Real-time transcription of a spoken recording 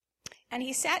And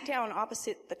he sat down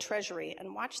opposite the treasury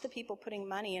and watched the people putting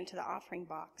money into the offering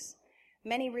box.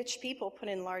 Many rich people put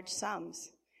in large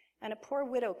sums, and a poor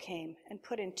widow came and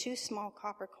put in 2 small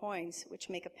copper coins, which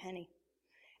make a penny.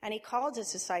 And he called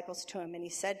his disciples to him, and he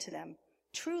said to them,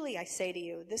 "Truly I say to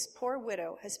you, this poor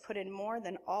widow has put in more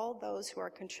than all those who are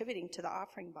contributing to the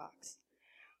offering box.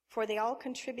 For they all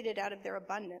contributed out of their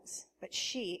abundance, but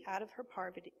she, out of her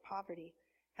poverty,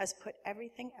 has put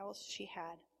everything else she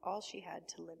had, all she had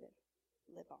to live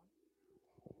on."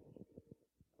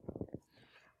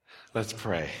 Let's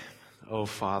pray. Oh,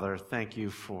 Father, thank you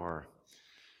for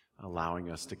allowing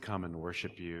us to come and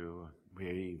worship you. We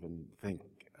even think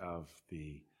of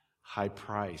the high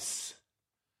price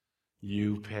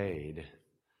you paid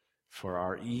for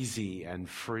our easy and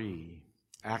free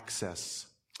access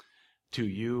to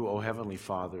you, O Heavenly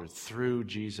Father, through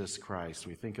Jesus Christ.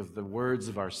 We think of the words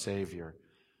of our Savior.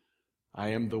 I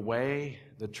am the way,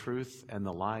 the truth, and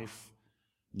the life.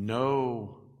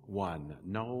 No one,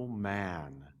 no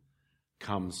man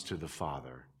comes to the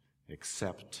Father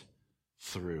except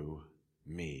through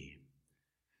me.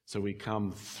 So we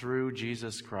come through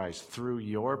Jesus Christ, through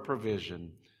your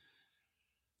provision.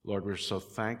 Lord, we're so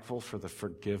thankful for the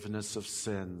forgiveness of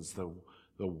sins, the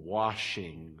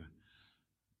washing.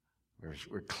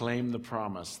 We claim the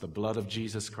promise. The blood of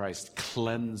Jesus Christ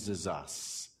cleanses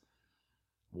us,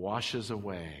 washes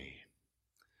away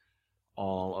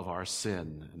all of our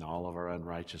sin and all of our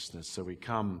unrighteousness. So we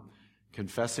come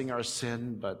confessing our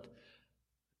sin, but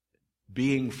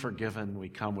being forgiven. We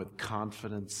come with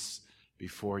confidence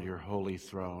before your holy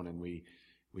throne, and we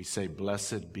say,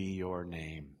 blessed be your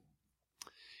name,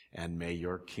 and may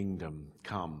your kingdom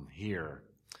come here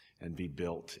and be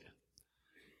built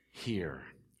here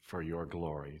for your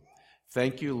glory.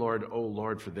 Thank you, Lord, oh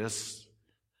Lord, for this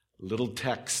little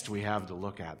text we have to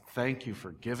look at. Thank you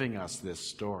for giving us this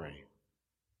story.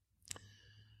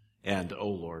 And, oh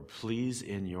Lord, please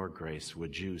in your grace,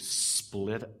 would you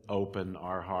split open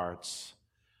our hearts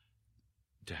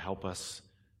to help us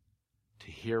to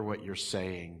hear what you're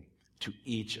saying to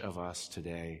each of us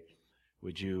today.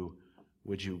 Would you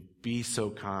be so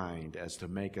kind as to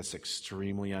make us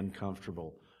extremely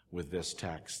uncomfortable with this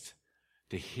text,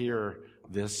 to hear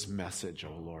this message,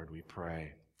 oh Lord, we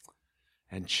pray,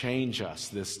 and change us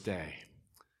this day.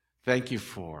 Thank you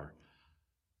for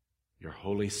your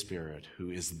Holy Spirit,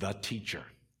 who is the teacher,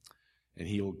 and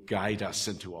he will guide us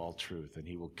into all truth, and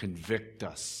he will convict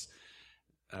us,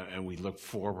 and we look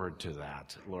forward to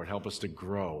that. Lord, help us to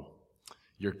grow.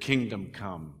 Your kingdom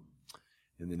come.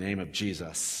 In the name of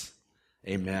Jesus,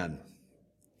 amen.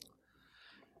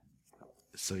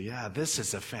 So this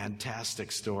is a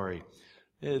fantastic story.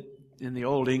 In the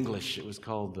Old English, it was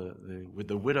called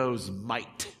the Widows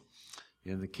Mite.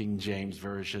 In the King James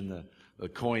Version, the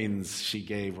coins she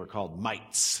gave were called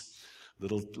mites,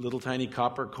 little tiny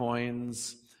copper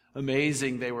coins.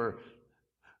 Amazing. They were.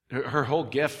 Her whole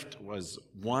gift was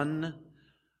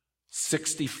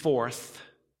 1/64th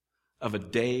of a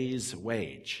day's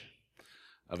wage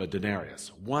of a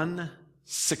denarius.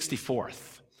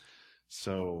 1/64th.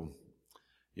 So,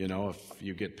 if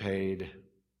you get paid,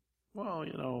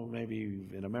 maybe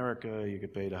in America you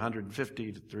get paid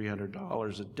 $150 to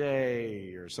 $300 a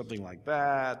day or something like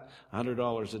that,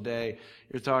 $100 a day.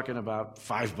 You're talking about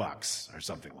 $5 or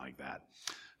something like that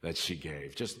she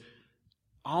gave. Just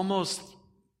almost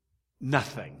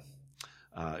nothing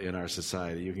in our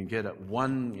society. You can get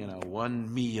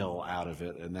one meal out of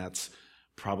it, and that's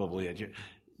probably it.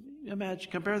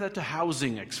 Compare that to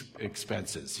housing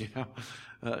expenses.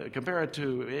 Compare it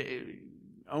to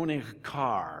owning a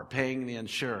car, paying the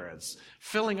insurance,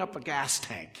 filling up a gas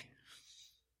tank.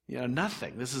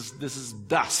 Nothing. This is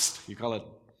dust. You call it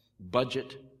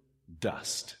budget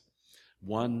dust.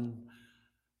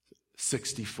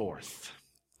 1/64th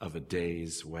of a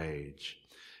day's wage.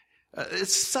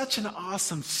 It's such an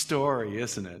awesome story,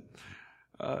 isn't it?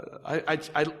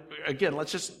 Again,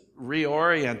 let's just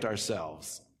reorient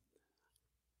ourselves.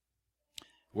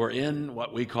 We're in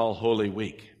what we call Holy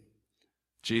Week.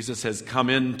 Jesus has come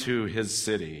into his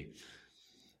city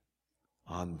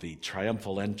on the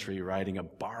triumphal entry riding a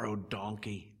borrowed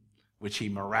donkey, which he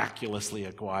miraculously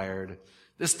acquired.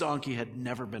 This donkey had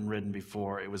never been ridden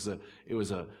before. It was a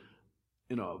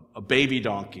baby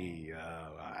donkey.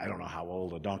 I don't know how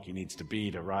old a donkey needs to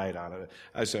be to ride on it.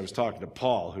 I was talking to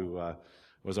Paul, who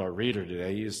was our reader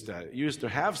today. He used to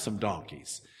have some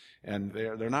donkeys, and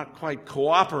they're not quite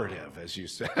cooperative, as you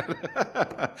said.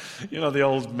 The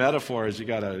old metaphor is you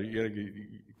gotta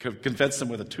convince them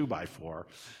with a 2x4.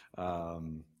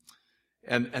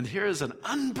 And here is an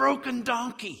unbroken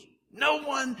donkey. No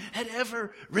one had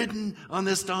ever ridden on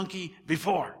this donkey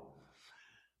before.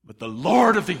 But the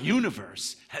Lord of the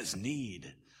universe has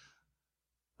need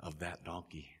of that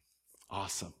donkey.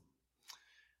 Awesome.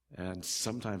 And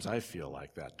sometimes I feel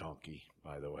like that donkey,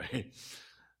 by the way.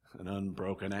 An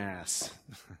unbroken ass.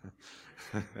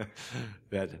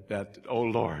 that, oh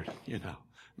Lord,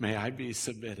 may I be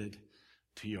submitted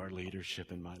to your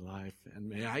leadership in my life, and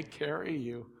may I carry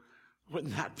you.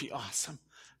 Wouldn't that be awesome?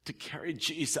 To carry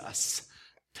Jesus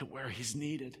to where he's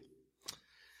needed.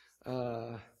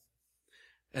 And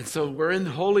so we're in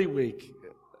Holy Week.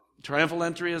 Triumphal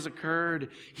entry has occurred.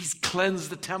 He's cleansed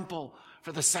the temple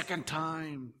for the second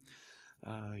time.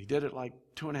 He did it like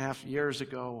 2.5 years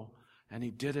ago, and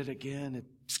he did it again.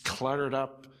 It's cluttered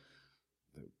up.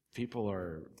 People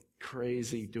are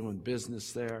crazy doing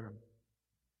business there.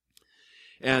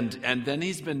 And then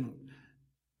he's been,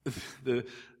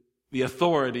 the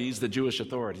authorities, the Jewish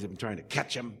authorities, have been trying to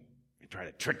catch him, trying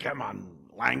to trick him on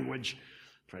language,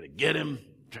 try to get him.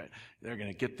 They're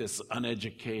going to get this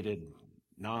uneducated,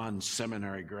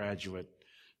 non-seminary graduate.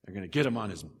 They're going to get him on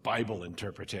his Bible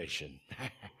interpretation.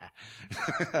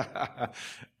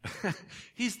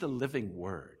 He's the living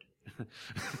word.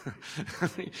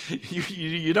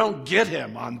 You don't get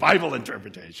him on Bible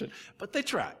interpretation, but they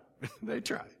try. They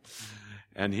try.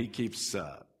 And he keeps,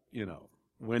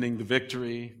 winning the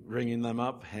victory, ringing them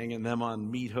up, hanging them on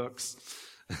meat hooks,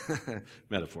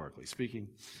 metaphorically speaking.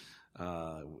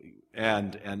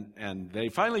 And they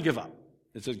finally give up.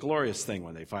 It's a glorious thing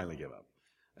when they finally give up.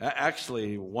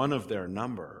 Actually, one of their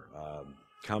number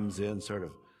comes in sort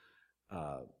of,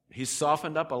 he's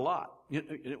softened up a lot.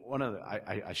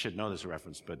 I should know this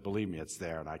reference, but believe me, it's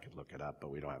there, and I could look it up, but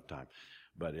we don't have time.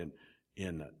 But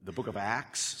in the book of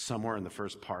Acts, somewhere in the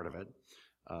first part of it,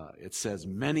 it says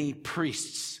many of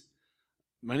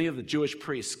the Jewish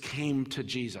priests came to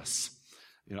Jesus,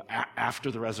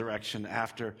 after the resurrection,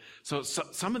 so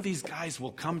some of these guys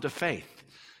will come to faith.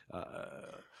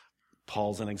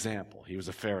 Paul's an example. He was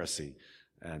a Pharisee,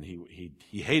 and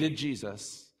he hated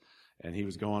Jesus, and he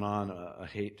was going on a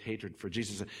hatred for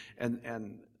Jesus.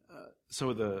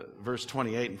 So the verse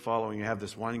 28 and following, you have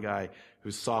this one guy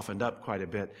who's softened up quite a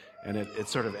bit, and it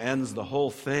sort of ends the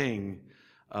whole thing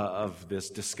of this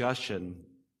discussion.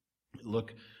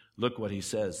 Look what he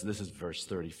says. This is verse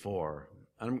 34.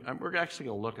 We're actually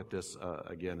going to look at this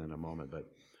again in a moment,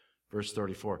 but verse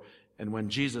 34. And when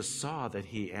Jesus saw that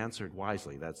he answered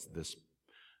wisely, that's this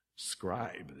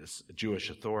scribe, this Jewish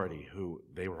authority, who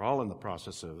they were all in the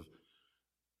process of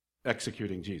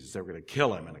executing Jesus. They were going to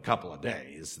kill him in a couple of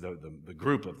days, the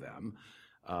group of them.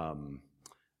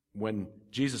 When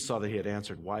Jesus saw that he had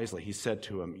answered wisely, he said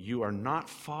to him, "You are not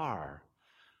far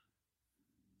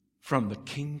from the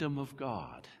kingdom of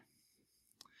God."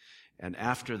 And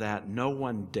after that, no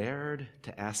one dared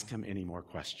to ask him any more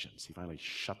questions. He finally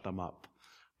shut them up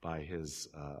by his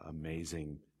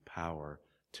amazing power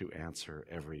to answer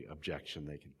every objection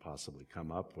they could possibly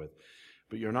come up with.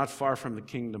 But you're not far from the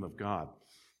kingdom of God.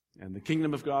 And the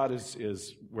kingdom of God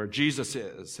is where Jesus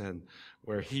is and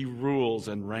where he rules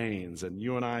and reigns. And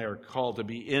you and I are called to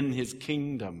be in his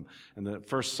kingdom. And the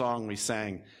first song we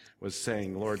sang was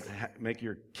saying, "Lord, make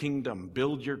your kingdom,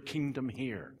 build your kingdom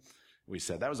here." We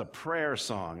said that was a prayer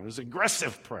song. It was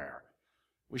aggressive prayer.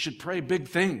 We should pray big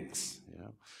things.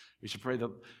 We should pray the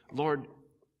Lord,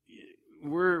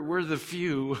 we're the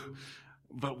few,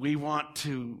 but we want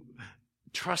to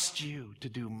trust you to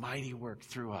do mighty work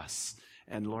through us.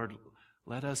 And Lord,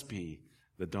 let us be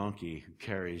the donkey who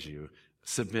carries you,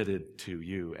 submitted to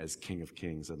you as King of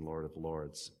Kings and Lord of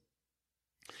Lords.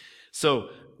 So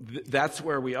that's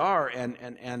where we are,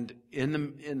 and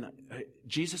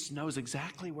Jesus knows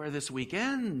exactly where this week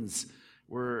ends.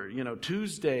 We're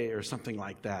Tuesday or something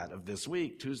like that of this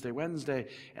week, Tuesday, Wednesday,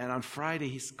 and on Friday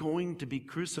he's going to be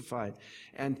crucified.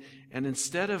 And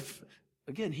instead of,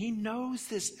 again, he knows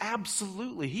this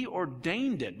absolutely. He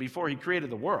ordained it before he created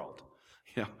the world.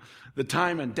 The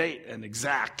time and date and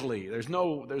exactly. There's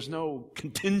no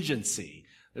contingency.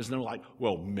 There's no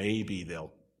well, maybe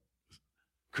they'll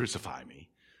crucify me.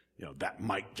 That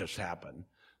might just happen.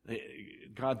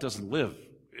 God doesn't live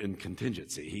in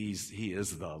contingency. He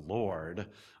is the Lord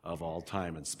of all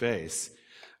time and space.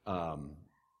 And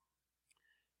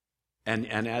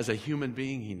as a human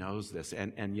being, he knows this.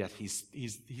 And yet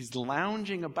he's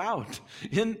lounging about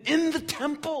in the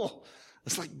temple.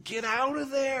 It's like, get out of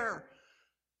there.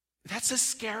 That's a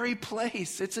scary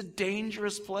place. It's a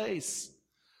dangerous place.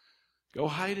 Go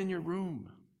hide in your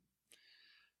room.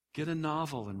 Get a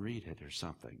novel and read it or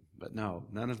something. But no,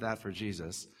 none of that for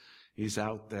Jesus. He's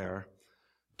out there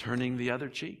turning the other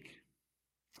cheek,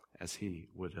 as he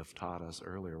would have taught us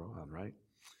earlier on, right?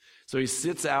 So he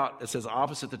sits out, it says,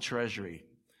 opposite the treasury.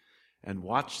 and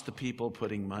watched the people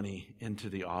putting money into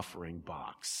the offering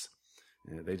box.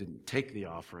 They didn't take the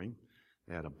offering.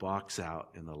 They had a box out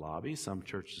in the lobby. Some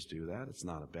churches do that. It's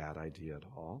not a bad idea at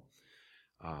all.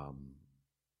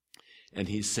 And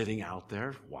he's sitting out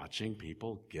there watching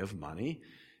people give money.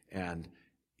 And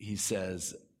he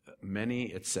says,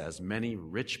 many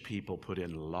rich people put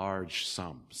in large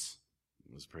sums.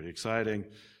 It was pretty exciting.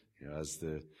 As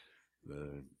the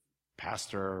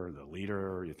pastor, the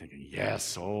leader, you're thinking,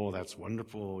 yes, oh, that's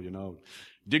wonderful,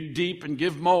 dig deep and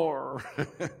give more.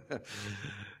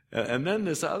 And then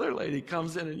this other lady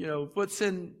comes in and, puts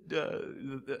in,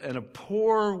 and a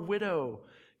poor widow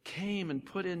came and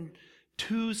put in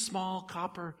 2 small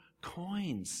copper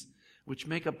coins, which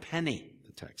make a penny,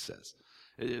 the text says.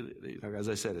 As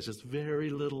I said, it's just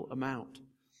very little amount.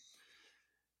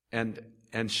 And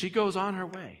she goes on her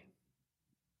way.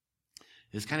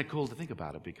 It's kind of cool to think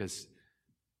about it because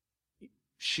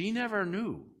she never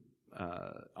knew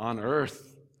on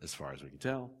earth, as far as we can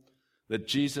tell, that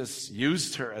Jesus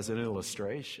used her as an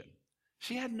illustration.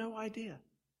 She had no idea.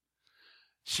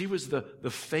 She was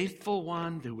the faithful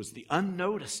one who was the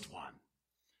unnoticed one.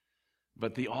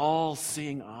 But the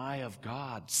all-seeing eye of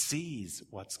God sees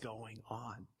what's going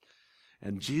on.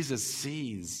 And Jesus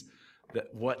sees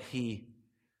that what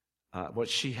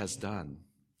she has done.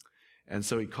 And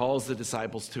so he calls the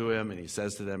disciples to him and he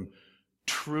says to them,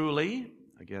 truly,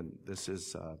 again, this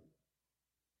is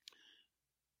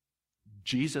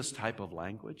Jesus type of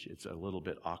language. It's a little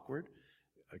bit awkward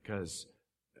because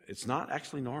it's not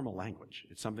actually normal language.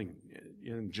 It's something,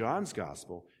 in John's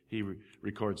gospel, he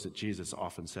records that Jesus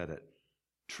often said it,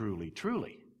 truly,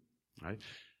 truly, right?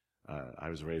 I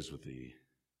was raised with the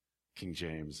King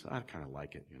James. I kind of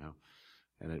like it,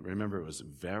 And remember, it was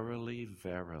verily,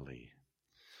 verily.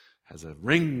 Has a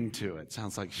ring to it.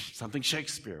 Sounds like something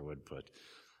Shakespeare would put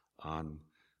on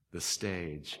the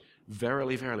stage.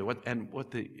 Verily, verily.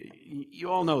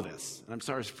 You all know this. And I'm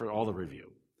sorry for all the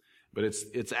review. But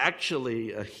it's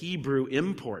actually a Hebrew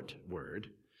import word.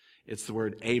 It's the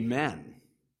word amen.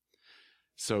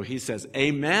 So he says,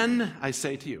 amen, I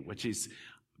say to you, which is,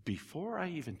 before I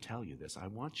even tell you this, I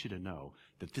want you to know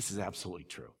that this is absolutely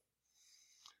true.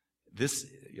 This,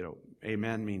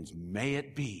 amen means may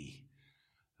it be.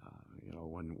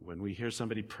 When we hear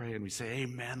somebody pray and we say,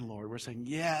 amen, Lord, we're saying,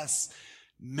 yes,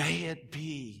 may it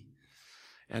be.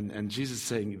 And Jesus is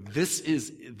saying,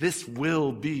 this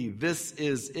will be, this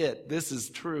is it, this is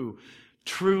true.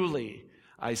 Truly,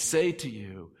 I say to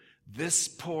you, this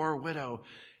poor widow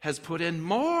has put in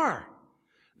more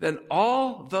than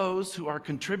all those who are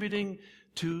contributing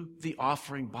to the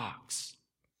offering box.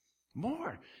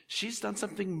 More. She's done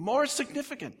something more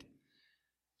significant.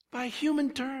 By human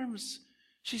terms,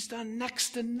 she's done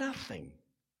next to nothing.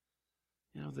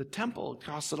 The temple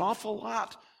costs an awful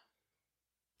lot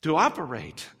to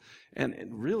operate. And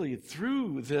really,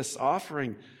 through this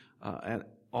offering and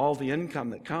all the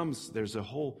income that comes, there's a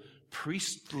whole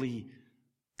priestly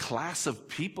class of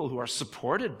people who are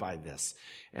supported by this.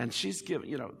 And she's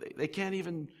given, they can't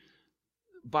even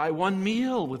buy one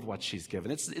meal with what she's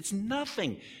given. It's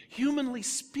nothing. Humanly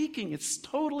speaking, it's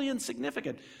totally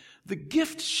insignificant. The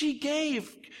gift she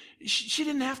gave, she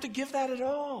didn't have to give that at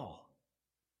all.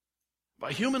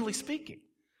 By humanly speaking.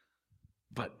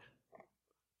 But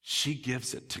she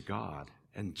gives it to God.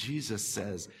 And Jesus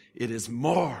says it is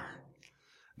more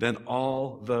than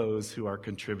all those who are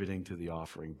contributing to the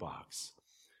offering box.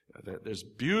 There's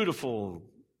beautiful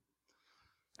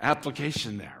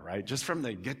application there, right? Just from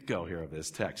the get-go here of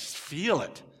this text. Feel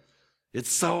it.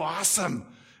 It's so awesome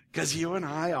because you and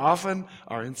I often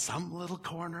are in some little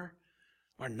corner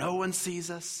where no one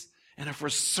sees us. And if we're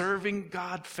serving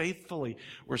God faithfully,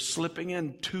 we're slipping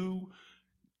in 2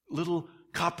 little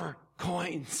copper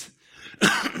coins,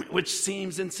 which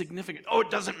seems insignificant. Oh,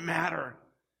 it doesn't matter.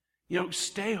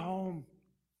 Stay home.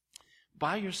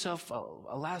 Buy yourself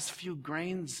a last few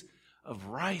grains of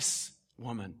rice,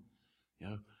 woman.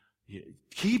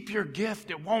 Keep your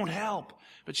gift. It won't help.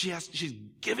 But she's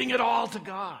giving it all to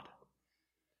God.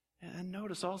 And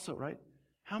notice also, right?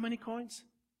 How many coins?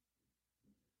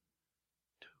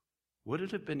 2. Would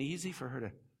it have been easy for her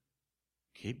to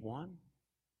keep 1?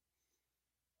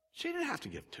 She didn't have to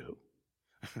give 2.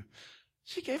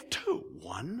 She gave 2.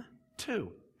 1,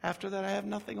 2. After that, I have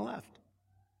nothing left.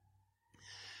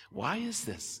 Why is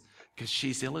this? Because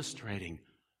she's illustrating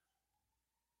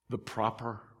the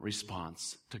proper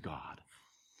response to God.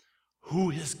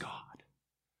 Who is God?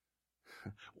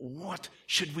 What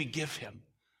should we give him?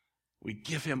 We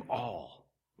give him all.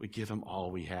 We give him all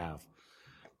we have.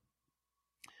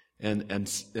 And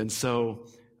so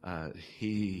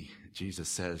Jesus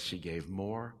says she gave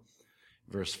more.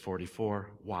 Verse 44,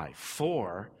 why?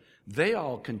 For they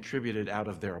all contributed out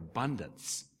of their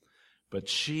abundance, but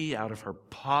she out of her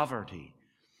poverty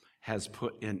has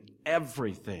put in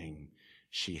everything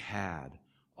she had,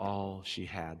 all she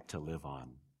had to live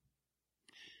on.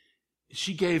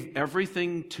 She gave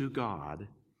everything to God,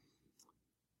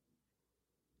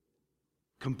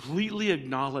 completely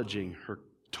acknowledging her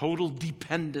total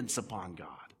dependence upon God.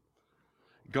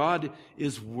 God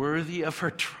is worthy of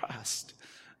her trust.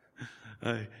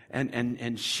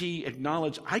 And she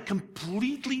acknowledged, I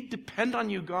completely depend on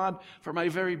you, God, for my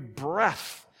very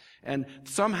breath. And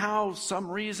somehow, some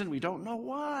reason, we don't know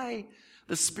why,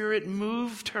 the Spirit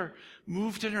moved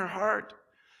in her heart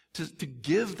to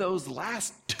give those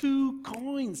last 2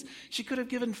 coins. She could have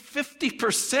given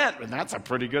 50%, and that's a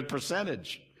pretty good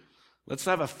percentage. Let's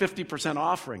have a 50%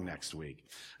 offering next week.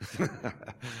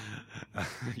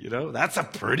 That's a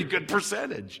pretty good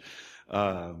percentage.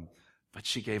 But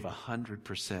she gave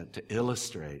 100% to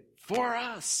illustrate for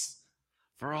us,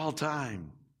 for all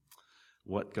time,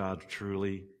 what God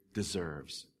truly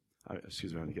deserves.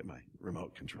 Excuse me, I'm going to get my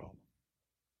remote control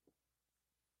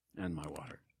and my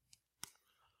water.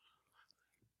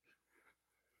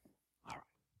 All right.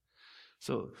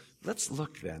 So let's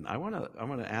look then. I want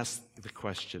to ask the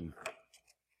question,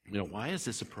 why is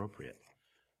this appropriate?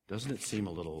 Doesn't it seem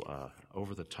a little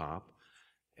over the top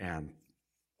and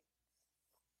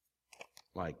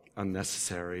like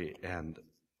unnecessary and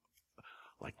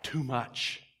like too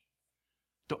much?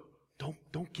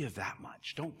 Don't give that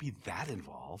much. Don't be that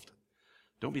involved.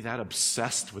 Don't be that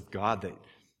obsessed with God that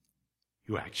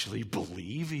you actually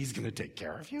believe He's going to take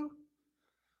care of you.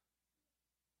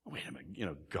 Wait a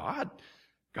minute.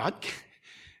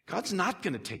 God's not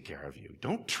going to take care of you.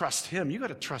 Don't trust Him. You got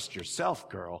to trust yourself,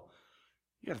 girl.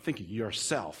 You got to think of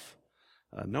yourself.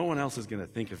 No one else is going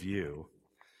to think of you.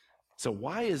 So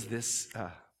why is this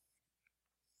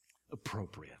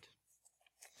appropriate?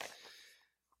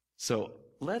 So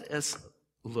let us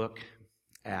look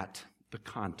at the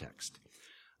context.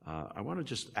 I want to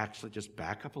just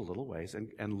back up a little ways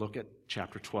and look at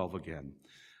chapter 12 again.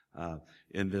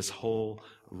 In this whole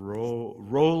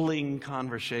rolling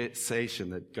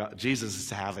conversation that Jesus is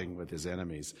having with His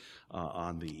enemies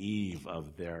on the eve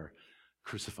of their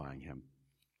crucifying Him.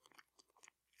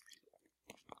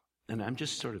 And I'm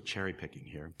just sort of cherry picking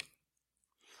here.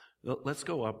 Let's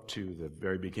go up to the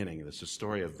very beginning. This is the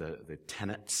story of the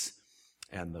tenants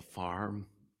and the farm.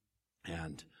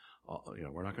 And,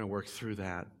 we're not going to work through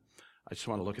that. I just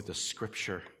want to look at the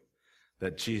scripture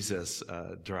that Jesus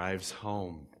drives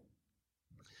home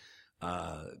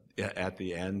at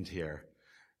the end here.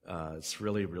 It's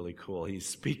really, really cool. He's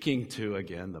speaking to,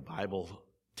 again, the Bible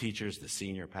teachers, the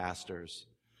senior pastors,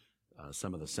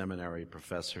 some of the seminary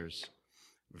professors.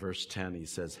 Verse 10, he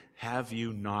says, have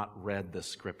you not read the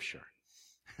scripture?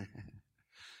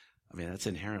 That's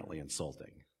inherently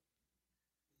insulting.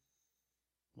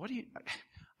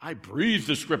 I breathe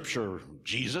the scripture,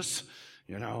 Jesus.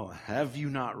 Have you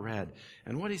not read?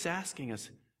 And what he's asking us,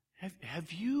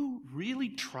 have you really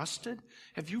trusted?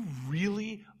 Have you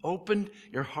really opened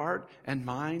your heart and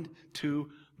mind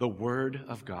to the Word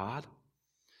of God?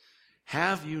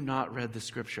 Have you not read the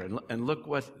scripture? And look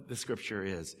what the scripture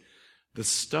is. The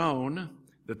stone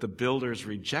that the builders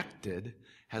rejected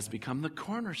has become the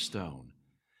cornerstone.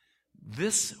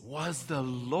 This was the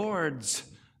Lord's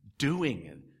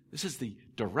doing. This is the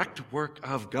direct work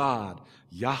of God.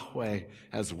 Yahweh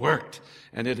has worked,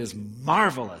 and it is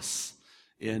marvelous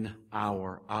in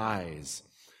our eyes.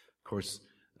 Of course,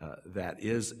 that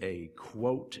is a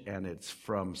quote, and it's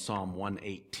from Psalm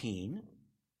 118.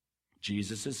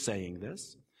 Jesus is saying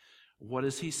this. What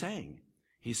is He saying?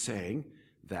 He's saying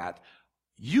that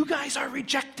you guys are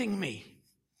rejecting me.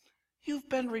 You've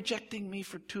been rejecting me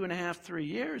for 2.5, 3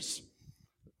 years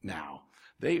now.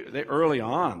 They early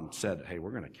on said, hey,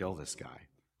 we're going to kill this guy.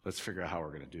 Let's figure out how we're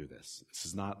going to do this. This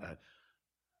is not a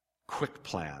quick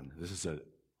plan. This is an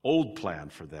old plan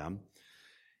for them.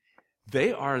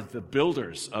 They are the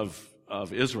builders of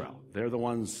Israel. They're the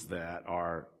ones that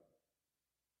are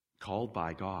called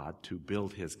by God to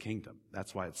build His kingdom.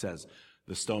 That's why it says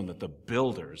the stone that the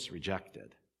builders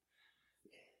rejected.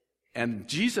 And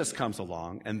Jesus comes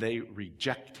along and they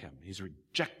reject Him. He's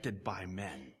rejected by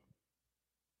men.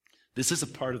 This is a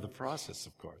part of the process,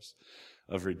 of course,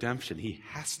 of redemption. He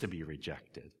has to be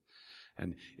rejected.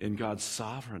 And in God's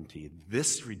sovereignty,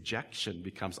 this rejection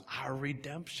becomes our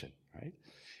redemption, right?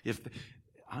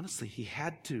 Honestly, He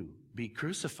had to be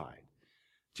crucified.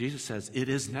 Jesus says it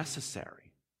is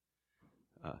necessary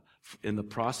in the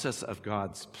process of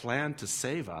God's plan to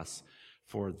save us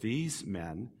for these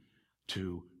men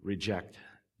to reject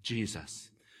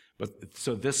Jesus. But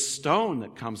so this stone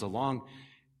that comes along,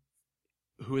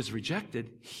 who is rejected,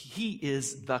 he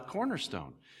is the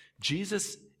cornerstone.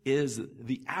 Jesus is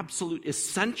the absolute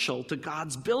essential to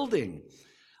God's building.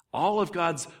 All of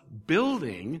God's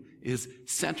building is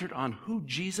centered on who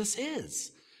Jesus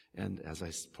is. And as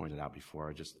I pointed out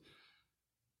before,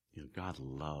 God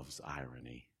loves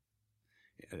irony.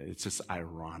 It's just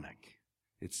ironic.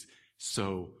 It's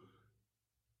so,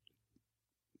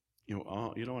 you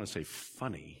don't want to say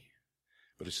funny,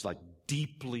 but it's like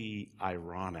deeply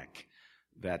ironic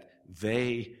that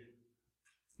they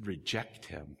reject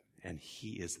him and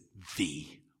he is the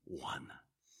one.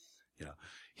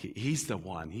 He's the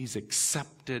one. He's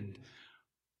accepted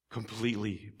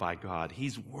completely by God.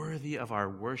 He's worthy of our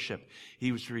worship.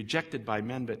 He was rejected by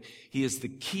men, but he is the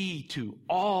key to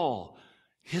all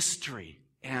history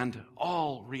and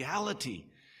all reality.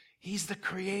 He's the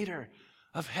creator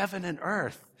of heaven and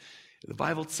earth. The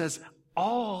Bible says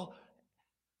all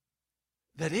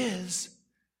that is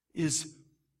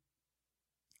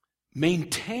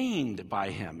maintained by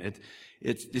him.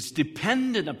 It's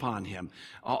dependent upon him.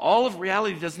 All of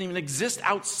reality doesn't even exist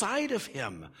outside of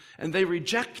him, and they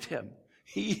reject him.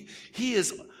 He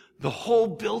is the whole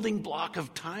building block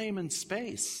of time and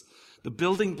space, the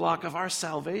building block of our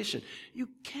salvation. You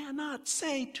cannot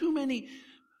say too many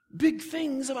big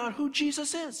things about who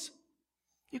Jesus is.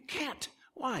 You can't.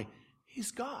 Why?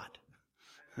 He's God.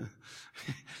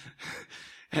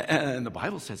 And the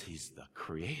Bible says he's the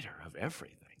creator of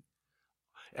everything.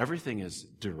 Everything is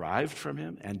derived from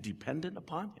him and dependent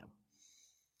upon him.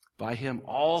 By him,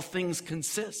 all things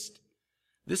consist.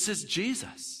 This is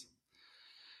Jesus.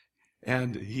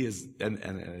 And he is, and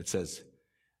it says,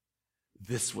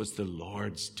 this was the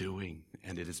Lord's doing,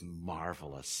 and it is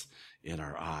marvelous in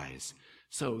our eyes.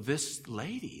 So this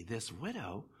lady, this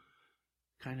widow,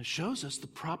 kind of shows us the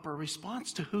proper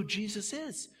response to who Jesus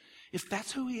is. If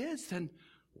that's who he is, then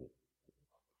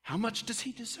how much does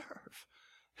he deserve?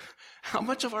 How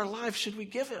much of our lives should we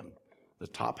give him? The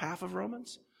top half of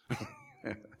Romans?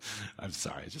 I'm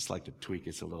sorry, I just like to tweak.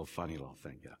 It's a little funny little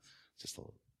thing. Yeah, just a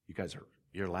little. You guys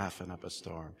you're laughing up a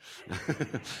storm.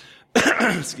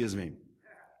 Excuse me.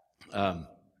 That's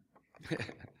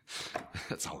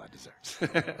all that deserves.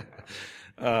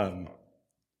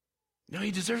 No,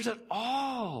 he deserves it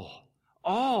all.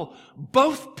 All,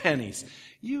 both pennies.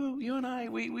 You and I,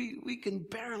 we can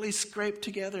barely scrape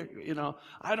together.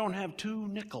 I don't have 2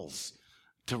 nickels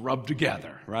to rub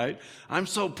together, right? I'm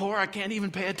so poor I can't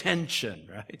even pay attention,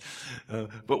 right?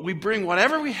 But we bring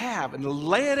whatever we have and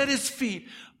lay it at his feet.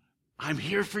 I'm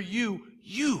here for you.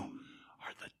 You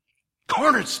are the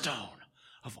cornerstone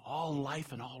of all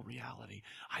life and all reality.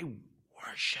 I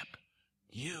worship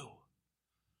you.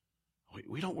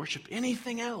 We don't worship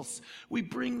anything else. We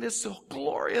bring this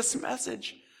glorious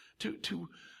message to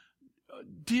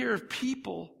dear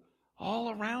people all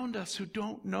around us who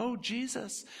don't know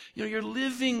Jesus. You're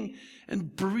living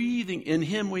and breathing in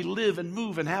him. We live and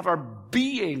move and have our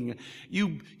being.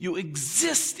 You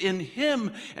exist in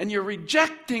him, and you're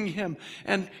rejecting him.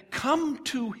 And come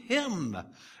to him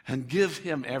and give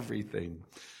him everything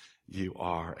you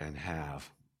are and have.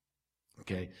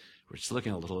 Okay? We're just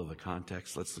looking a little at the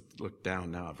context. Let's look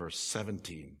down now at verse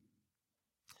 17.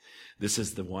 This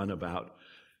is the one about,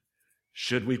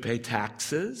 should we pay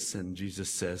taxes? And Jesus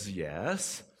says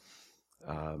yes.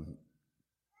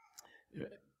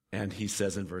 And he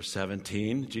says in verse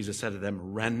 17, Jesus said to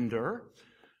them, render.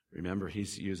 Remember,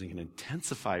 he's using an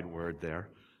intensified word there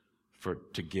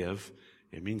to give.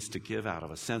 It means to give out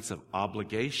of a sense of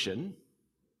obligation.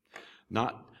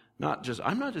 I'm not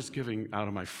just giving out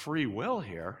of my free will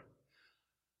here.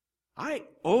 I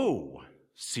owe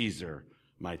Caesar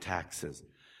my taxes.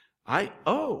 I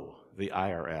owe the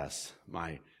IRS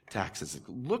my taxes.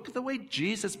 Look at the way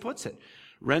Jesus puts it.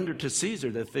 Render to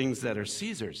Caesar the things that are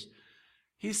Caesar's.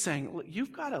 He's saying,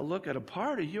 you've got to look at a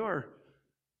part of your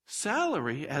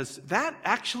salary as that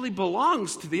actually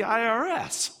belongs to the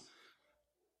IRS.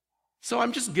 So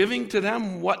I'm just giving to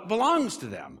them what belongs to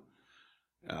them.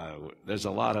 There's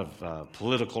a lot of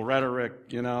political rhetoric,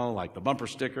 like the bumper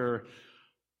sticker.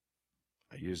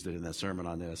 I used it in the sermon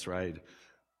on this, right?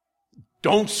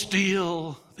 Don't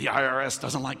steal. The IRS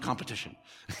doesn't like competition.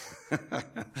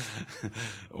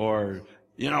 Or,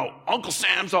 Uncle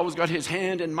Sam's always got his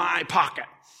hand in my pocket,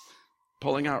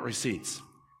 pulling out receipts.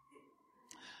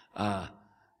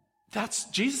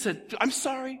 Jesus said, I'm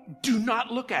sorry, do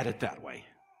not look at it that way.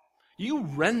 You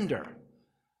render.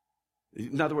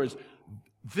 In other words,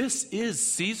 this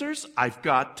is Caesar's. I've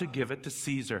got to give it to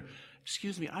Caesar.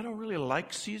 Excuse me, I don't really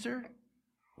like Caesar.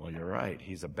 Well, you're right.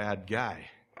 He's a bad guy.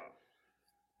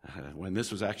 When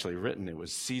this was actually written, it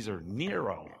was Caesar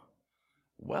Nero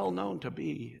well known to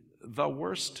be the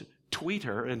worst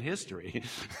tweeter in history.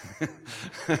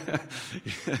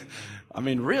 I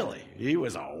mean, really, he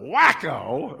was a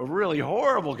wacko, a really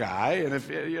horrible guy. And if,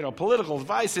 political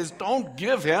advice is don't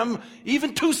give him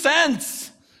even 2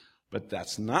 cents. But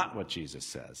that's not what Jesus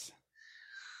says.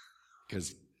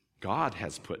 Because God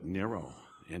has put Nero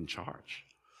in charge.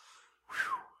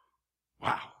 Whew.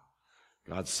 Wow.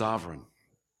 God's sovereign.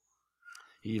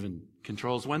 He even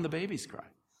controls when the babies cry.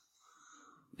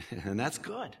 And that's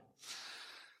good.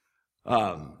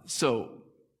 So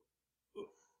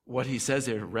what he says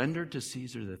there, render to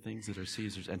Caesar the things that are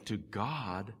Caesar's, and to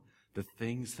God the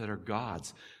things that are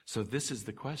God's. So this is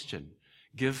the question.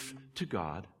 Give to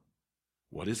God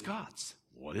what is God's.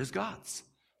 What is God's?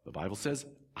 The Bible says,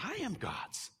 I am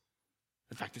God's.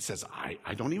 In fact, it says,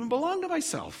 I don't even belong to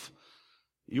myself.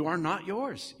 You are not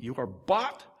yours. You are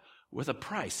bought with a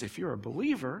price. If you're a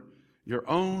believer, you're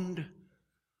owned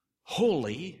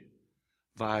wholly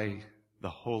by the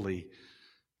holy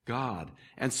God.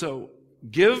 And so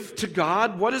give to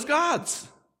God what is God's.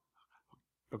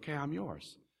 Okay, I'm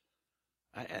yours.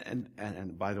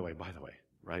 And by the way,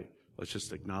 right? Let's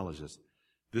just acknowledge this.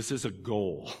 This is a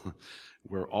goal.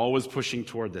 We're always pushing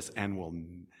toward this, and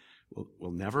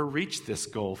we'll never reach this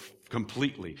goal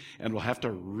completely, and we'll have to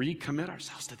recommit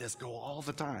ourselves to this goal all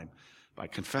the time by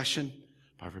confession,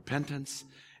 by repentance,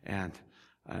 and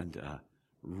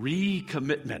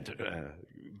recommitment,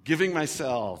 giving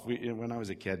myself. When I was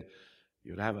a kid,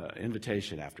 you would have an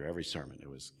invitation after every sermon. It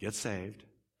was get saved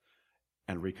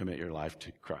and recommit your life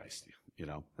to Christ.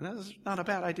 And that's not a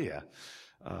bad idea.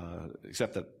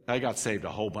 Except that I got saved a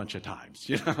whole bunch of times.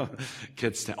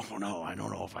 Kids say, oh no, I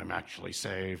don't know if I'm actually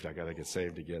saved. I got to get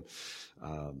saved again.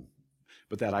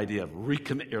 But that idea of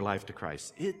recommit your life to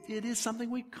Christ, it is something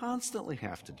we constantly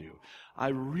have to do.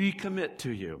 I recommit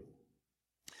to you.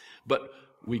 But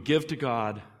we give to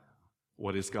God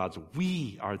what is God's.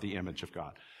 We are the image of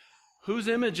God. Whose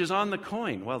image is on the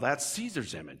coin? Well, that's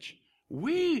Caesar's image.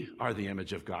 We are the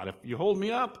image of God. If you hold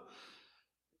me up,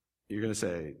 you're going to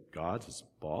say, God is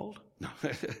bald? No.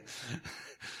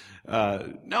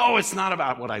 No, it's not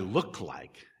about what I look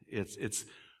like. It's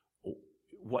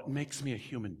what makes me a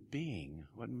human being,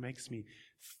 what makes me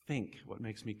think, what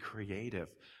makes me creative,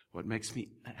 what makes me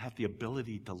have the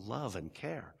ability to love and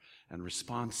care and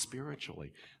respond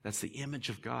spiritually. That's the image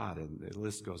of God. And the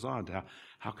list goes on to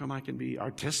how come I can be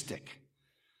artistic?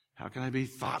 How can I be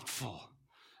thoughtful?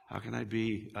 How can I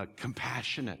be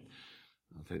compassionate?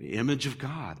 The image of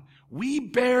God. We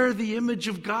bear the image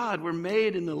of God. We're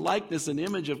made in the likeness and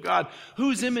image of God.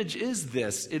 Whose image is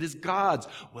this? It is God's.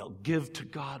 Well, give to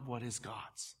God what is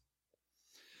God's.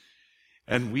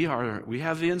 And we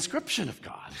have the inscription of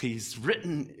God. He's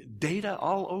written data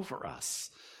all over us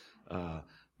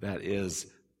that is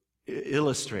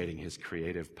illustrating his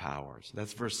creative powers.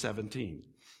 That's verse 17.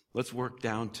 Let's work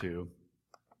down to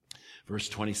verse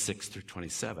 26 through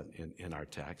 27 in our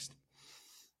text.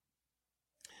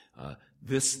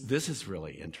 This is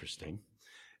really interesting.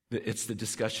 It's the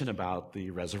discussion about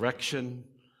the resurrection.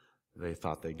 They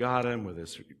thought they got him with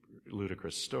this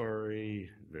ludicrous story,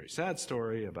 very sad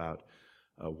story about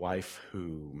a wife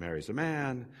who marries a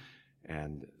man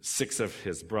and 6 of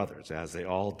his brothers as they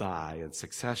all die in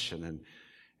succession. And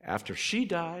after she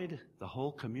died, the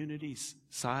whole community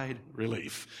sighed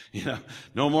relief.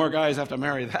 No more guys have to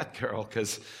marry that girl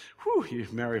because, you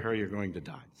marry her, you're going to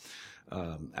die.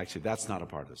 Actually, that's not a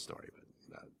part of the story. But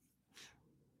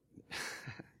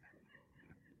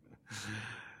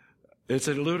it's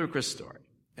a ludicrous story.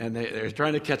 And they're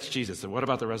trying to catch Jesus. And what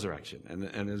about the resurrection?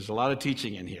 And there's a lot of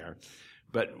teaching in here.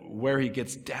 But where he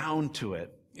gets down to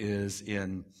it is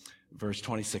in verse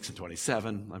 26 and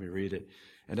 27. Let me read it.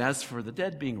 And as for the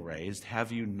dead being raised,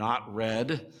 have you not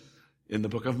read in the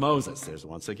book of Moses? There's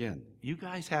once again. You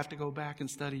guys have to go back and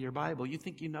study your Bible. You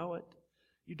think you know it?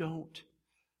 You don't.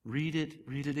 Read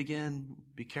it again.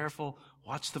 Be careful.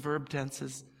 Watch the verb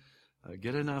tenses.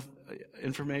 Get enough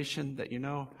information that you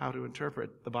know how to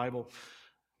interpret the Bible.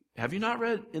 Have you not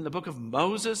read in the book of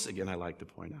Moses? Again, I like to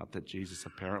point out that Jesus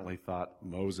apparently thought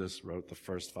Moses wrote the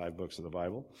first 5 books of the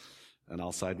Bible, and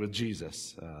I'll side with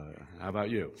Jesus. How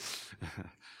about you?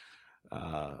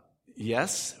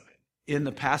 Yes, in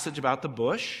the passage about the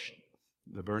bush,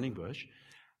 the burning bush,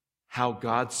 how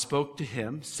God spoke to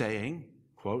him saying,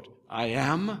 quote, I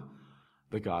am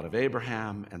the God of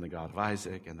Abraham and the God of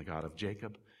Isaac and the God of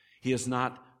Jacob. He is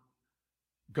not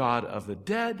God of the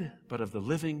dead, but of the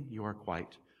living. You are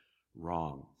quite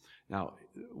wrong. Now,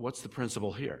 what's the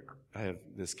principle here? I have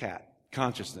this cat,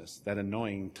 consciousness, that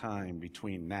annoying time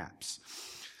between naps.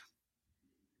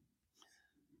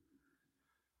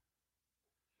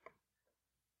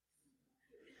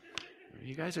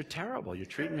 You guys are terrible. You're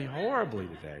treating me horribly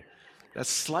today. That's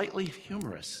slightly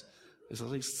humorous. It's at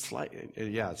least slightly.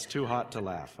 Yeah, it's too hot to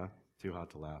laugh, huh? Too hot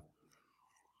to laugh.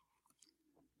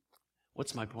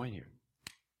 What's my point here?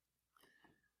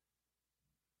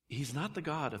 He's not the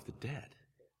God of the dead.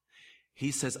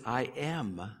 He says, I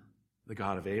am the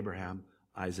God of Abraham,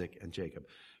 Isaac, and Jacob.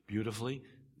 Beautifully,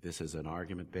 this is an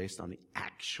argument based on the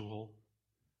actual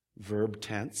verb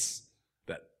tense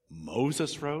that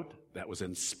Moses wrote, that was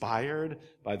inspired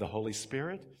by the Holy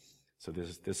Spirit. So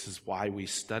this is why we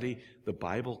study the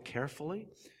Bible carefully.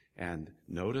 And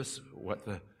notice what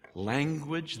the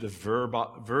language, the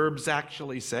verbs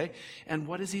actually say. And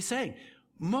what is he saying?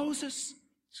 Moses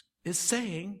is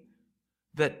saying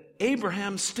that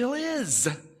Abraham still is.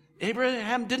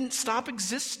 Abraham didn't stop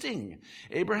existing.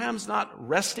 Abraham's not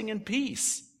resting in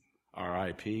peace.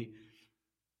 R.I.P.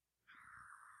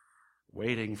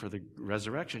 Waiting for the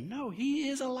resurrection. No, he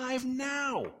is alive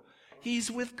now. He's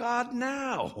with God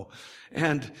now.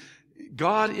 And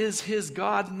God is his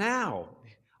God now.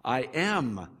 I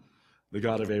am the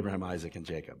God of Abraham, Isaac, and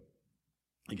Jacob.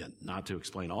 Again, not to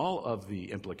explain all of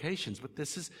the implications, but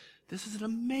this is an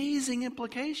amazing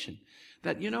implication.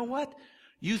 That, you know what?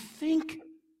 You think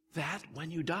that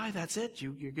when you die, that's it.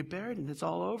 You get buried and it's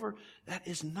all over. That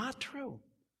is not true.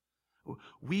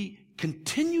 We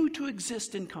continue to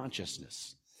exist in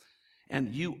consciousness.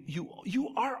 And you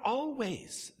are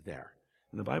always there.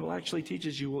 And the Bible actually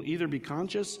teaches you will either be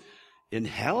conscious in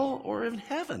hell or in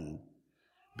heaven,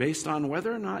 based on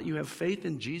whether or not you have faith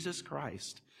in Jesus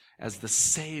Christ as the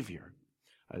Savior.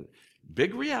 A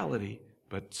big reality,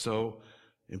 but so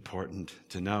important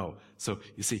to know. So,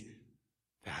 you see,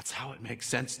 that's how it makes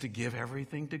sense to give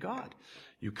everything to God.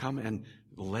 You come and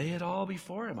lay it all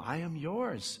before him. I am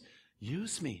yours.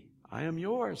 Use me. I am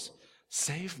yours.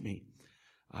 Save me.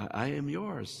 I am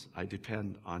yours. I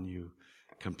depend on you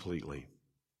completely.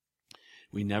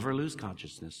 We never lose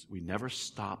consciousness. We never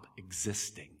stop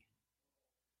existing.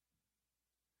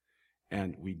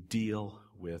 And we deal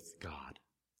with God.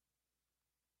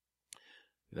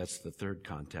 That's the third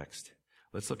context.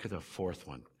 Let's look at the fourth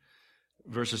one.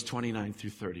 Verses 29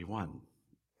 through 31.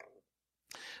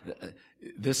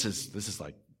 This is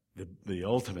like the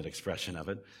ultimate expression of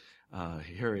it.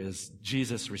 Here is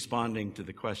Jesus responding to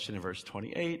the question in verse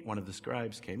 28. One of the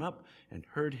scribes came up and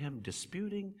heard them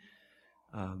disputing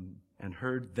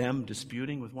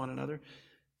with one another,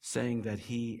 saying that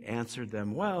he answered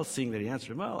them well. Seeing that he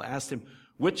answered them well, asked him,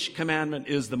 which commandment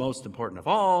is the most important of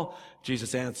all?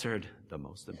 Jesus answered, the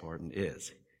most important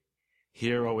is,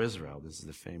 hear, O Israel. This is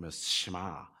the famous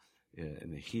Shema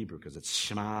in the Hebrew, because it's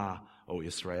Shema, O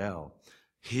Israel.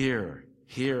 Hear,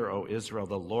 O Israel,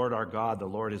 the Lord our God, the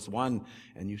Lord is one,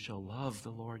 and you shall love the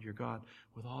Lord your God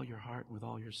with all your heart, with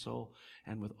all your soul,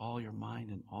 and with all your mind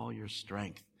and all your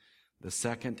strength. The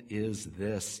second is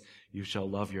this, you shall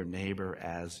love your neighbor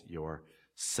as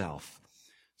yourself.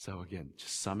 So again,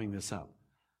 just summing this up,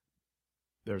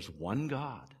 there's one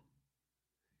God,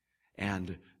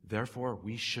 and therefore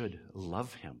we should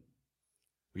love him.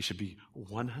 We should be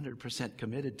 100%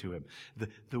 committed to him.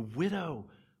 The widow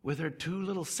with her 2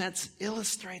 little cents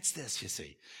illustrates this, you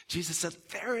see. Jesus said,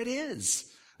 there it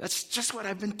is. That's just what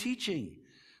I've been teaching.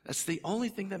 That's the only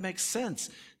thing that makes sense.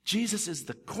 Jesus is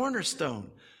the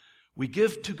cornerstone. We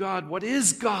give to God what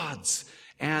is God's,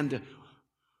 and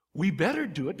we better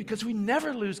do it because we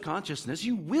never lose consciousness.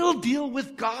 You will deal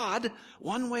with God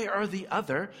one way or the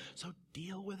other, so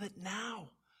deal with it now.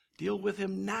 Deal with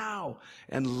him now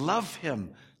and love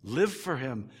him, live for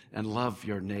him, and love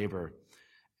your neighbor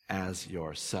as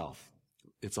yourself.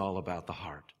 It's all about the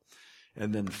heart.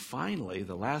 And then finally,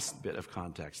 the last bit of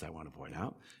context I want to point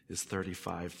out is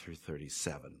 35 through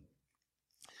 37.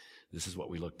 This is what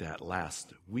we looked at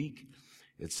last week.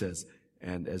 It says,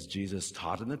 and as Jesus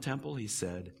taught in the temple, he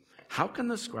said, how can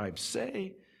the scribes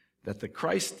say that the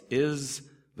Christ is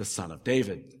the son of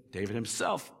David? David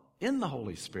himself, in the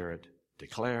Holy Spirit,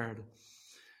 declared,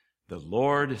 the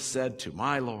Lord said to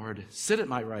my Lord, sit at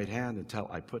my right hand until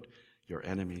I put your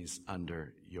enemies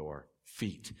under your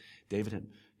feet. David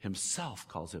himself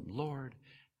calls him Lord.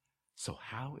 So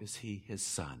how is he his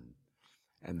son?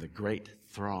 And the great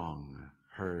throng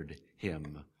heard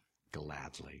him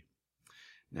gladly.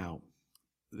 Now,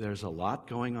 there's a lot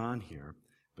going on here,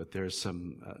 but there's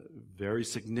some very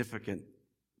significant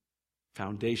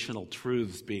foundational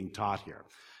truths being taught here.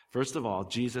 First of all,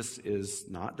 Jesus is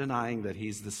not denying that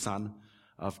he's the son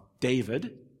of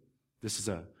David. This is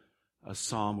a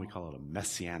psalm, we call it a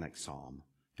messianic psalm.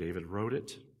 David wrote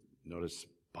it, notice,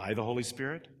 by the Holy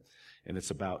Spirit, and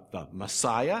it's about the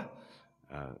Messiah.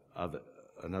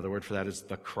 Another word for that is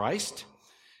the Christ.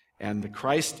 And the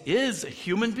Christ is a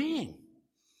human being.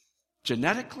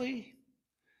 Genetically,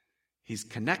 he's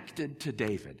connected to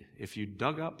David. If you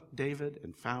dug up David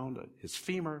and found his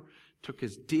femur, took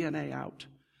his DNA out,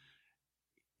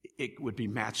 it would be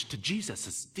matched to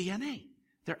Jesus' DNA.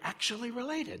 They're actually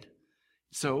related.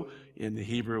 So, in the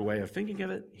Hebrew way of thinking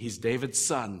of it, he's David's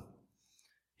son.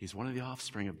 He's one of the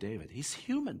offspring of David. He's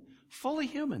human, fully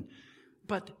human.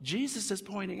 But Jesus is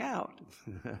pointing out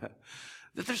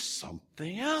that there's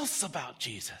something else about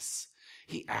Jesus.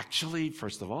 He actually,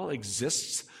 first of all,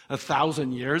 exists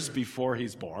 1,000 years before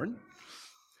he's born.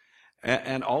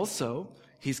 And also,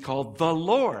 he's called the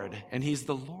Lord, and he's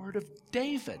the Lord of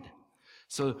David.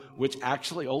 So, which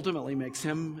actually ultimately makes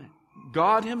him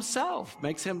God himself,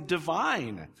 makes him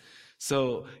divine.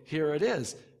 So here it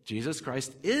is. Jesus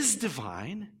Christ is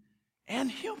divine and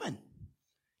human.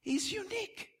 He's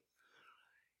unique.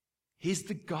 He's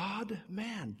the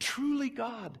God-man, truly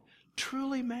God,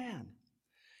 truly man.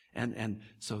 And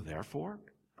so therefore,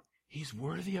 he's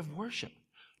worthy of worship.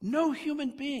 No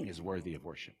human being is worthy of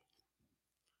worship.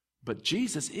 But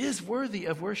Jesus is worthy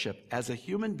of worship as a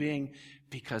human being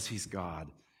because he's God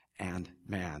and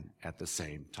man at the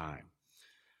same time.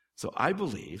 So I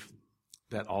believe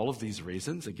that all of these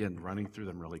reasons, again, running through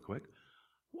them really quick,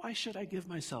 why should I give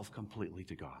myself completely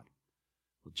to God?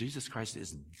 Well, Jesus Christ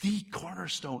is the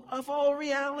cornerstone of all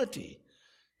reality.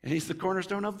 And he's the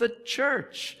cornerstone of the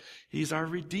church. He's our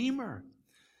Redeemer.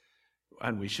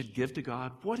 And we should give to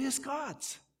God what is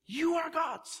God's. You are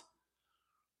God's.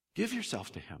 Give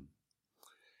yourself to him.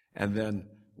 And then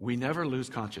we never lose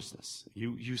consciousness.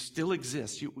 You still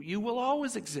exist. You will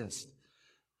always exist.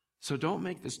 So don't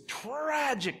make this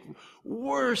tragic,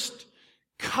 worst,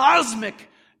 cosmic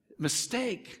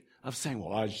mistake of saying,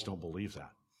 well, I just don't believe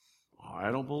that.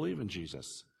 I don't believe in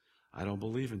Jesus. I don't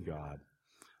believe in God.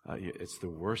 It's the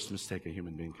worst mistake a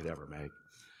human being could ever make.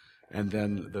 And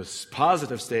then the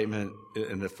positive statement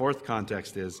in the fourth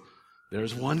context is,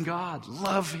 there's one God.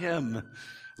 Love him.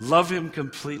 Love him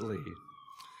completely.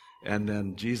 And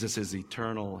then Jesus is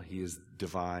eternal. He is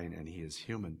divine and he is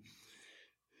human.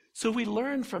 So we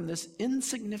learn from this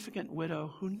insignificant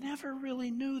widow who never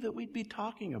really knew that we'd be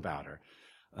talking about her,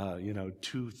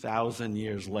 2,000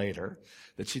 years later,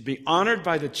 that she'd be honored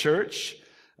by the church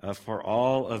for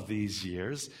all of these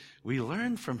years. We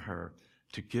learn from her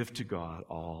to give to God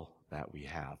all that we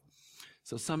have.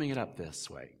 So summing it up this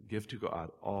way, give to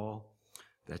God all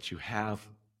that you have.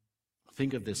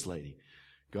 Think of this lady.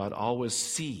 God always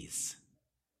sees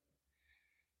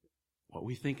what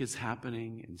we think is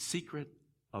happening in secret,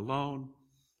 alone,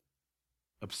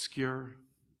 obscure.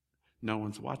 No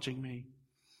one's watching me.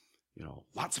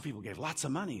 Lots of people gave lots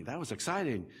of money. That was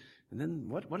exciting. And then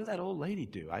what did that old lady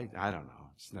do? I don't know.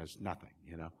 There's nothing,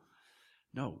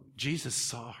 No, Jesus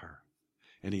saw her,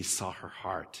 and he saw her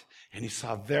heart, and he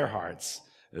saw their hearts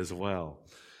as well.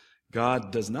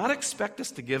 God does not expect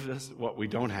us to give us what we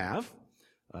don't have.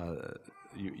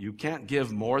 You can't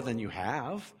give more than you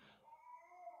have.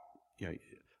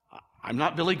 I'm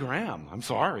not Billy Graham. I'm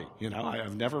sorry.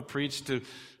 I've never preached to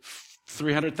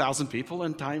 300,000 people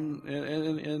in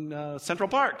Central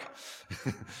Park.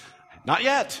 Not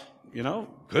yet.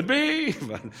 Could be.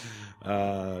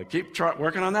 But keep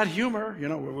working on that humor.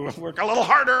 We'll work a little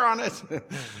harder on it.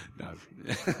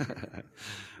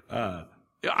 No.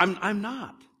 I'm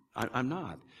not. I'm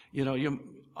not.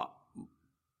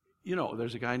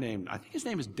 There's a guy named, I think his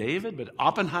name is David, but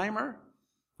Oppenheimer,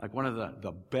 like one of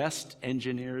the best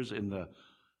engineers in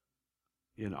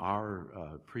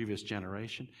our previous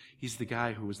generation. He's the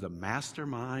guy who was the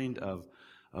mastermind of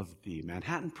the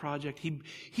Manhattan Project.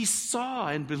 He saw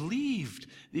and believed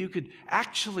that you could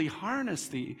actually harness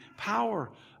the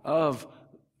power of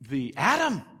the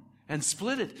atom and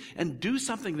split it and do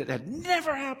something that had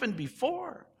never happened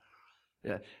before.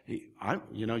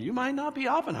 You might not be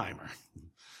Oppenheimer.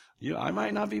 I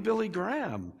might not be Billy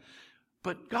Graham.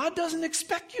 But God doesn't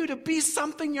expect you to be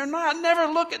something you're not. Never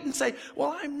look at it and say,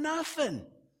 well, I'm nothing.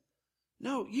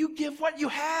 No, you give what you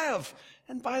have.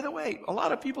 And by the way, a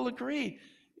lot of people agree,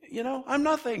 I'm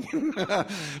nothing.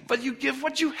 But you give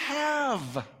what you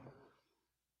have.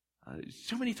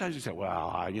 Too many times you say,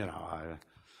 well,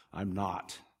 I'm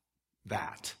not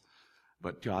that.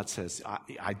 But God says,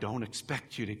 I don't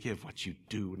expect you to give what you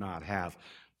do not have.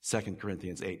 2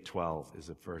 Corinthians 8:12 is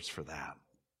a verse for that.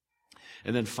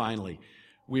 And then finally,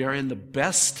 we are in the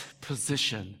best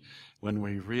position when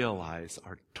we realize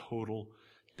our total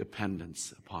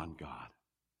dependence upon God.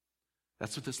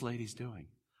 That's what this lady's doing.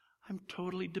 I'm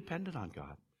totally dependent on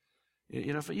God.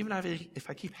 If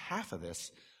I keep half of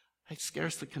this, I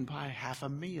scarcely can buy half a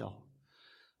meal.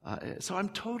 So I'm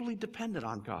totally dependent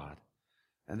on God.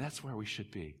 And that's where we should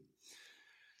be.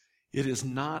 It is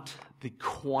not the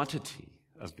quantity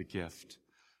of the gift,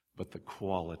 but the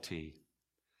quality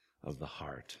of the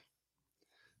heart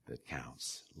that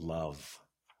counts. Love.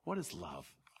 What is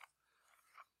love?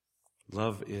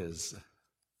 Love is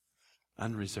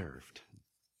unreserved.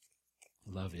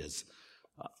 Love is,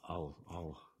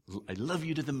 I love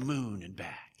you to the moon and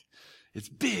back. It's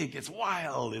big, it's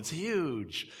wild, it's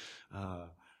huge.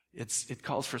 It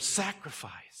calls for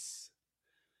sacrifice.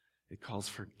 It calls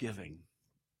for giving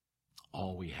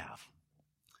all we have.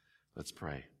 Let's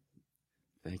pray.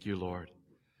 Thank you, Lord,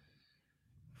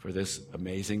 for this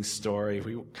amazing story.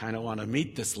 We kind of want to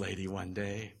meet this lady one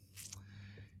day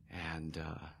and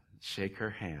shake her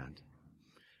hand.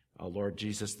 Oh, Lord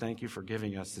Jesus, thank you for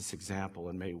giving us this example,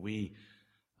 and may we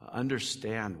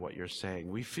understand what you're saying.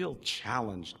 We feel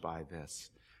challenged by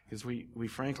this because we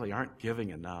frankly aren't giving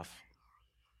enough,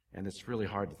 and it's really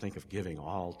hard to think of giving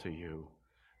all to you.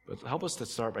 But help us to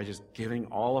start by just giving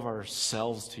all of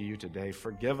ourselves to you today.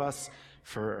 Forgive us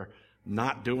for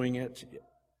not doing it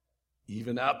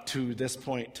even up to this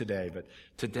point today. But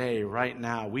today, right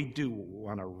now, we do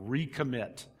want to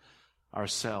recommit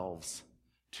ourselves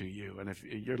to you. And if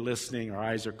you're listening, our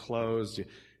eyes are closed,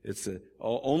 it's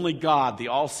only God, the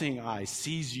all-seeing eye,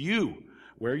 sees you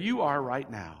where you are right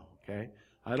now, okay?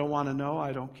 I don't want to know,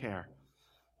 I don't care.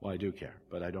 Well, I do care,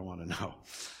 but I don't want to know.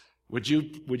 Would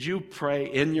you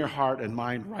pray in your heart and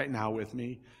mind right now with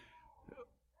me?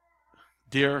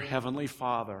 Dear Heavenly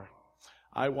Father,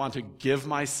 I want to give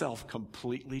myself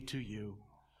completely to you.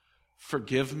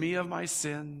 Forgive me of my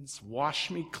sins, wash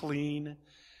me clean,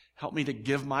 help me to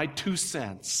give my 2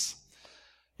 cents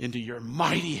into your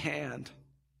mighty hand.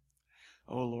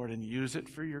 Oh, Lord, and use it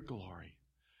for your glory.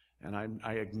 And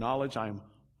I acknowledge I'm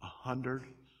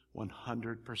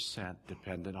 100%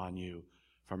 dependent on you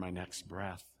for my next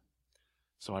breath.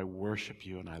 So I worship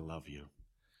you and I love you.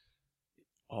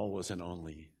 Always and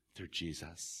only through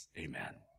Jesus. Amen.